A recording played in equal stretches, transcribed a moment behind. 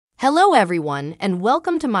Hello everyone, and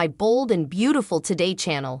welcome to my bold and beautiful Today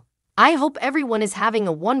channel. I hope everyone is having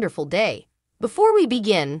a wonderful day. Before we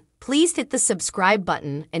begin, please hit the subscribe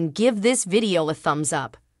button and give this video a thumbs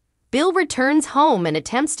up. Bill returns home and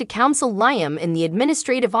attempts to counsel Liam in the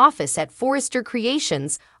administrative office at Forrester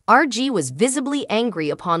Creations. RG was visibly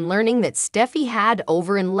angry upon learning that Steffy had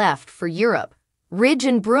over and left for Europe. Ridge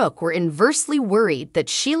and Brooke were inversely worried that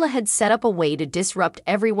Sheila had set up a way to disrupt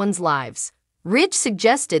everyone's lives. Ridge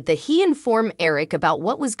suggested that he inform Eric about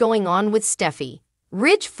what was going on with Steffy.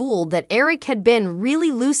 Ridge fooled that Eric had been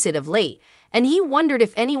really lucid of late, and he wondered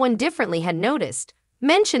if anyone differently had noticed.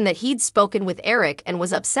 Mentioned that he'd spoken with Eric and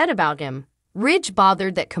was upset about him. Ridge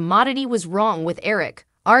bothered that Commodity was wrong with Eric.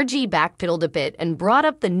 RG backpedaled a bit and brought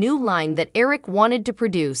up the new line that Eric wanted to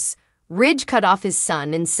produce. Ridge cut off his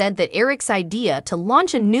son and said that Eric's idea to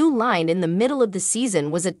launch a new line in the middle of the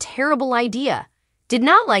season was a terrible idea. Did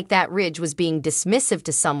not like that Ridge was being dismissive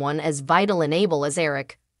to someone as vital and able as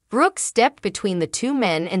Eric. Brooke stepped between the two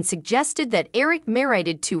men and suggested that Eric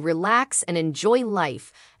merited to relax and enjoy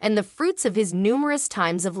life and the fruits of his numerous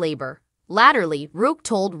times of labor. Latterly, Brooke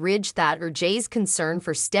told Ridge that Jay's concern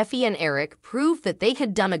for Steffy and Eric proved that they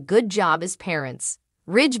had done a good job as parents.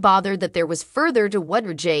 Ridge bothered that there was further to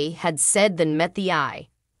what Jay had said than met the eye.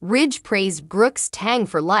 Ridge praised Brooke's tang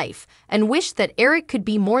for life and wished that Eric could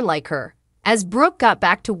be more like her. As Brooke got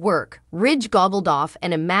back to work, Ridge gobbled off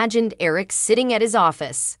and imagined Eric sitting at his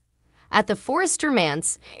office. At the Forrester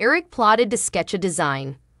manse, Eric plotted to sketch a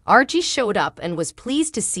design. Archie showed up and was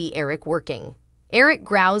pleased to see Eric working. Eric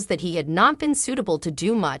groused that he had not been suitable to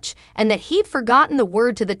do much and that he'd forgotten the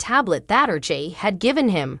word to the tablet that RJ had given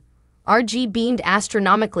him. RG beamed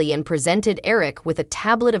astronomically and presented Eric with a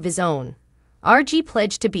tablet of his own. RG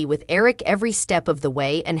pledged to be with Eric every step of the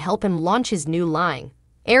way and help him launch his new line.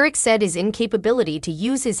 Eric said his incapability to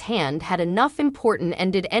use his hand had enough importance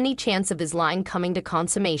ended any chance of his line coming to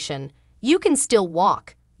consummation. You can still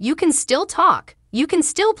walk. You can still talk. You can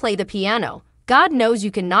still play the piano. God knows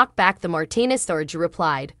you can knock back the Martinez, RG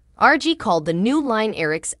replied. RG called the new line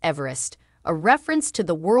Eric's Everest, a reference to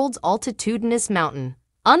the world's altitudinous mountain.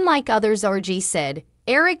 Unlike others, RG said,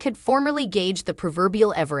 Eric had formerly gauged the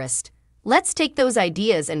proverbial Everest. Let's take those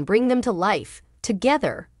ideas and bring them to life,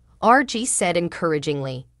 together. RG said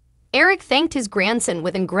encouragingly. Eric thanked his grandson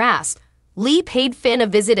with grasp. Lee paid Finn a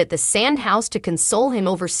visit at the sand house to console him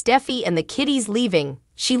over Steffy and the kiddies leaving.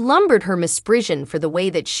 She lumbered her misprision for the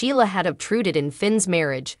way that Sheila had obtruded in Finn's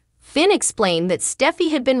marriage. Finn explained that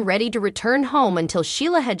Steffy had been ready to return home until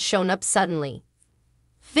Sheila had shown up suddenly.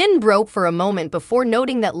 Finn broke for a moment before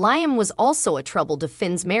noting that Liam was also a trouble to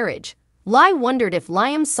Finn's marriage. Ly wondered if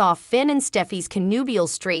Liam saw Finn and Steffy's connubial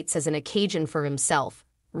straits as an occasion for himself.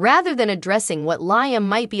 Rather than addressing what Liam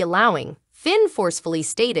might be allowing, Finn forcefully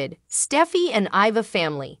stated, Steffy and I've a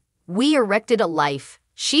family. We erected a life.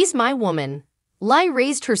 She's my woman. Ly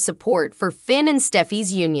raised her support for Finn and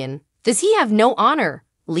Steffy's union. Does he have no honor?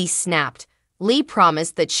 Lee snapped. Lee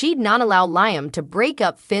promised that she'd not allow Liam to break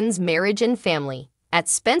up Finn's marriage and family. At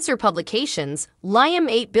Spencer Publications, Liam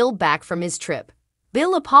ate Bill back from his trip.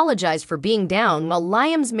 Bill apologized for being down while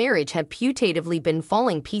Liam's marriage had putatively been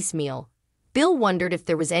falling piecemeal. Bill wondered if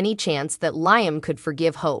there was any chance that Liam could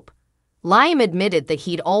forgive Hope. Liam admitted that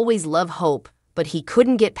he'd always loved Hope, but he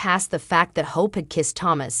couldn't get past the fact that Hope had kissed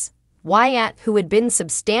Thomas. Wyatt, who had been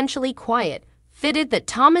substantially quiet, fitted that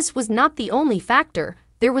Thomas was not the only factor.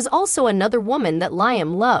 There was also another woman that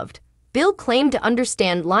Liam loved. Bill claimed to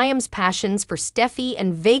understand Liam's passions for Steffy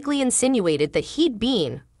and vaguely insinuated that he'd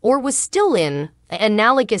been, or was still in, an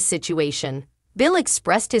analogous situation. Bill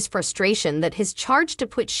expressed his frustration that his charge to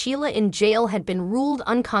put Sheila in jail had been ruled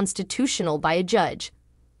unconstitutional by a judge.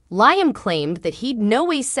 Liam claimed that he'd no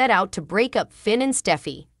way set out to break up Finn and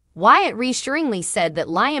Steffy. Wyatt reassuringly said that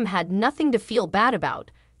Liam had nothing to feel bad about.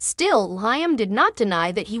 Still, Liam did not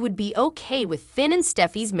deny that he would be okay with Finn and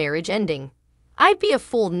Steffy's marriage ending. I'd be a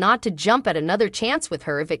fool not to jump at another chance with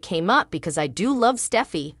her if it came up because I do love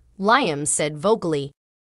Steffy, Liam said vocally.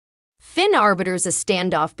 Finn arbiters a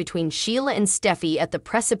standoff between Sheila and Steffy at the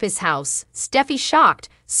Precipice house. Steffy shocked,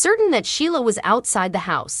 certain that Sheila was outside the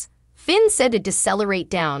house. Finn said to decelerate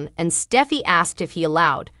down, and Steffy asked if he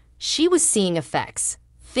allowed. She was seeing effects.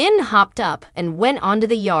 Finn hopped up and went onto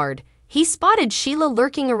the yard. He spotted Sheila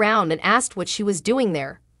lurking around and asked what she was doing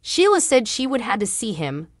there. Sheila said she would have to see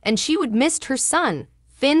him, and she would miss her son.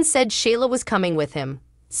 Finn said Sheila was coming with him.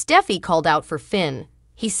 Steffy called out for Finn.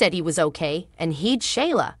 He said he was okay, and he'd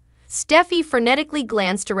Sheila. Steffy frenetically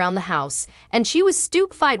glanced around the house, and she was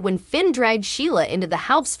stupefied when Finn dragged Sheila into the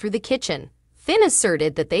house through the kitchen. Finn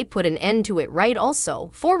asserted that they'd put an end to it right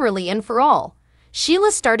also, formerly and for all.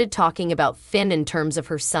 Sheila started talking about Finn in terms of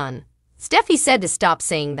her son. Steffy said to stop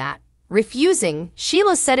saying that. Refusing,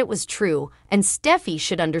 Sheila said it was true and Steffy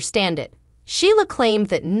should understand it. Sheila claimed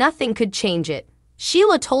that nothing could change it.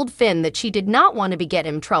 Sheila told Finn that she did not want to get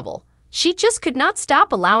him trouble. She just could not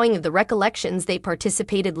stop allowing the recollections they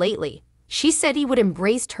participated lately. She said he would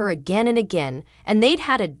embraced her again and again, and they'd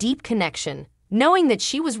had a deep connection. Knowing that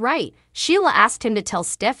she was right, Sheila asked him to tell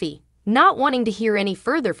Steffy. Not wanting to hear any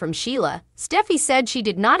further from Sheila, Steffy said she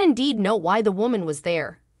did not indeed know why the woman was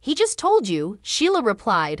there. He just told you, Sheila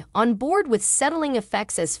replied, on board with settling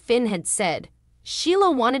effects as Finn had said. Sheila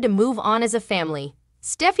wanted to move on as a family.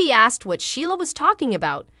 Steffy asked what Sheila was talking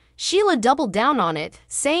about. Sheila doubled down on it,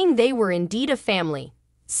 saying they were indeed a family.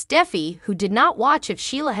 Steffy, who did not watch if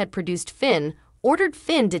Sheila had produced Finn, ordered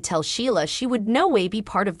Finn to tell Sheila she would no way be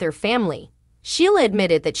part of their family. Sheila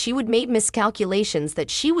admitted that she would make miscalculations that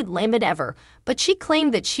she would limit ever, but she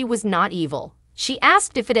claimed that she was not evil. She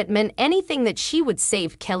asked if it had meant anything that she would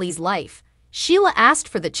save Kelly's life. Sheila asked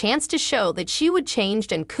for the chance to show that she would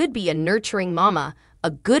change and could be a nurturing mama,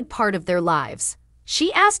 a good part of their lives.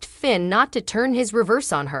 She asked Finn not to turn his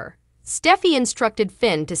reverse on her. Steffy instructed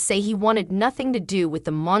Finn to say he wanted nothing to do with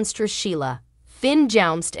the monstrous Sheila. Finn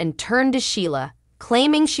jounced and turned to Sheila.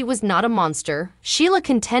 Claiming she was not a monster, Sheila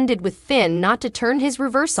contended with Finn not to turn his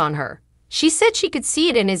reverse on her. She said she could see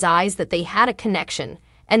it in his eyes that they had a connection,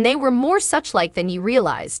 and they were more such-like than he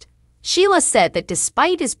realized. Sheila said that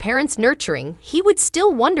despite his parents' nurturing, he would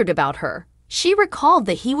still wondered about her. She recalled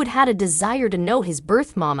that he would had a desire to know his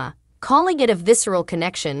birth mama. Calling it a visceral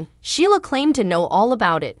connection, Sheila claimed to know all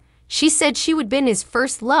about it. She said she would been his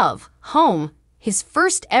first love, home, his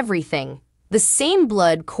first everything. The same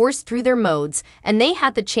blood coursed through their modes, and they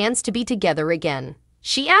had the chance to be together again.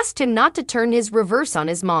 She asked him not to turn his reverse on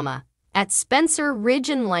his mama. At Spencer, Ridge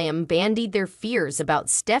and Liam bandied their fears about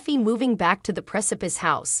Steffy moving back to the Precipice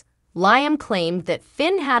house. Liam claimed that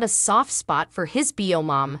Finn had a soft spot for his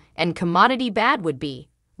bio-mom and commodity bad would be.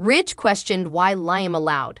 Ridge questioned why Liam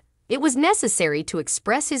allowed. It was necessary to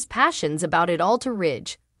express his passions about it all to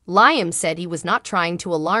Ridge. Liam said he was not trying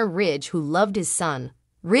to alarm Ridge, who loved his son.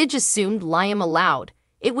 Ridge assumed Liam allowed.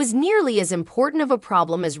 It was nearly as important of a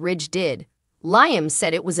problem as Ridge did. Liam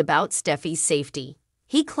said it was about Steffy's safety.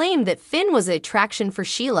 He claimed that Finn was an attraction for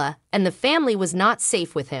Sheila and the family was not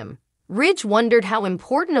safe with him. Ridge wondered how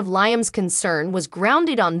important of Liam's concern was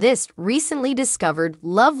grounded on this recently discovered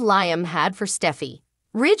love Liam had for Steffy.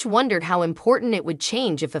 Ridge wondered how important it would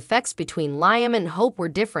change if effects between Liam and Hope were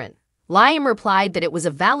different. Liam replied that it was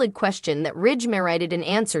a valid question that Ridge merited an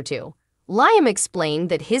answer to. Liam explained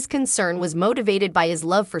that his concern was motivated by his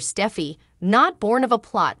love for Steffy, not born of a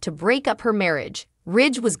plot to break up her marriage.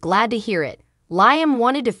 Ridge was glad to hear it. Liam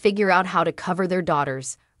wanted to figure out how to cover their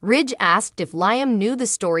daughters. Ridge asked if Liam knew the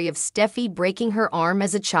story of Steffy breaking her arm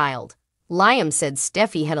as a child. Liam said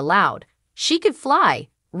Steffy had allowed. She could fly.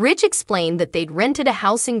 Ridge explained that they'd rented a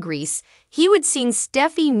house in Greece. He would seen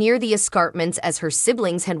Steffy near the escarpments as her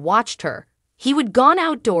siblings had watched her. He would gone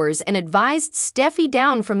outdoors and advised Steffy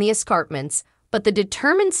down from the escarpments, but the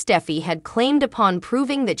determined Steffy had claimed upon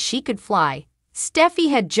proving that she could fly.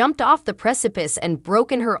 Steffy had jumped off the precipice and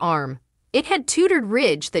broken her arm. It had tutored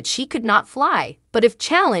Ridge that she could not fly, but if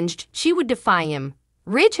challenged, she would defy him.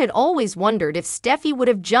 Ridge had always wondered if Steffy would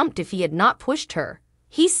have jumped if he had not pushed her.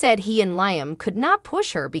 He said he and Liam could not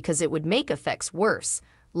push her because it would make effects worse.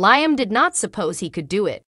 Liam did not suppose he could do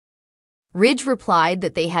it. Ridge replied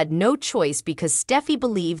that they had no choice because Steffy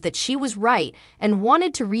believed that she was right and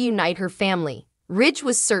wanted to reunite her family. Ridge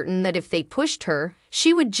was certain that if they pushed her,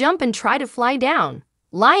 she would jump and try to fly down.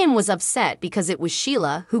 Liam was upset because it was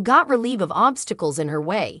Sheila who got relief of obstacles in her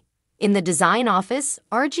way. In the design office,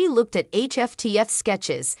 RG looked at HFTF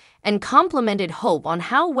sketches and complimented Hope on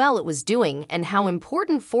how well it was doing and how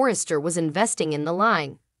important Forrester was investing in the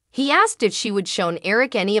line. He asked if she would show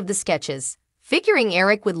Eric any of the sketches. Figuring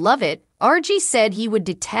Eric would love it, RG said he would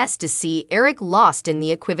detest to see Eric lost in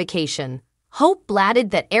the equivocation. Hope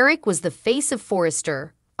blatted that Eric was the face of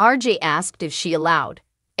Forrester. RJ asked if she allowed.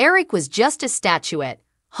 Eric was just a statuette.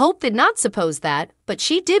 Hope did not suppose that, but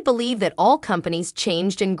she did believe that all companies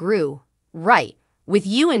changed and grew. Right, with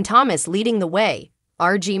you and Thomas leading the way,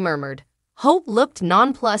 RG murmured. Hope looked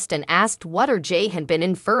nonplussed and asked what RJ had been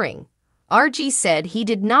inferring. RG said he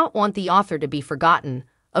did not want the author to be forgotten.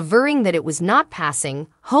 Averring that it was not passing,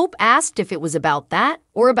 Hope asked if it was about that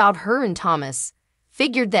or about her and Thomas.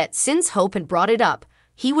 Figured that since Hope had brought it up,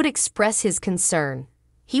 he would express his concern.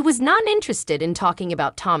 He was not interested in talking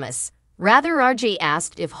about Thomas. Rather, RJ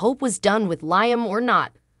asked if Hope was done with Liam or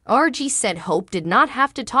not. RG said Hope did not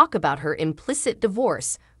have to talk about her implicit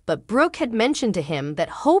divorce, but Brooke had mentioned to him that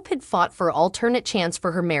Hope had fought for an alternate chance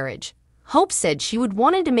for her marriage. Hope said she would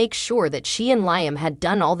wanted to make sure that she and Liam had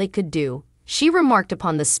done all they could do. She remarked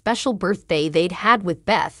upon the special birthday they'd had with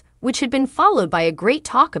Beth, which had been followed by a great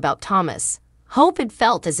talk about Thomas. Hope had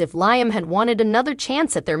felt as if Liam had wanted another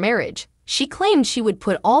chance at their marriage. She claimed she would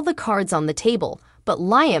put all the cards on the table, but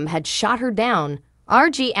Liam had shot her down.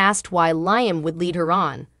 RG asked why Liam would lead her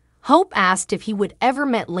on. Hope asked if he would ever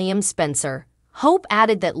met Liam Spencer. Hope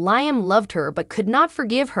added that Liam loved her but could not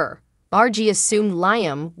forgive her. RG assumed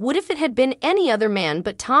Liam would if it had been any other man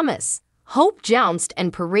but Thomas. Hope jounced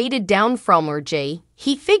and paraded down from RG.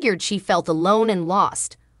 He figured she felt alone and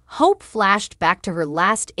lost. Hope flashed back to her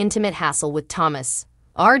last intimate hassle with Thomas.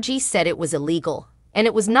 RG said it was illegal, and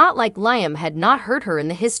it was not like Liam had not hurt her in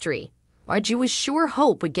the history. RG was sure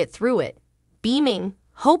Hope would get through it. Beaming,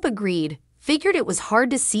 Hope agreed, figured it was hard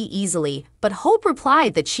to see easily, but Hope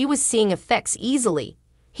replied that she was seeing effects easily.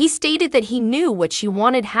 He stated that he knew what she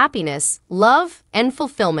wanted: happiness, love, and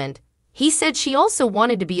fulfillment. He said she also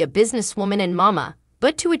wanted to be a businesswoman and mama,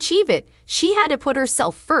 but to achieve it, she had to put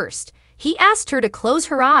herself first. He asked her to close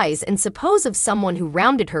her eyes and suppose of someone who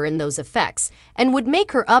rounded her in those effects and would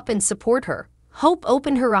make her up and support her. Hope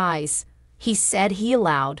opened her eyes. He said he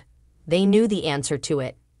allowed. They knew the answer to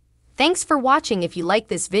it. Thanks for watching. If you like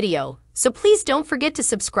this video, so please don't forget to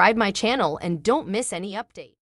subscribe my channel and don't miss any update.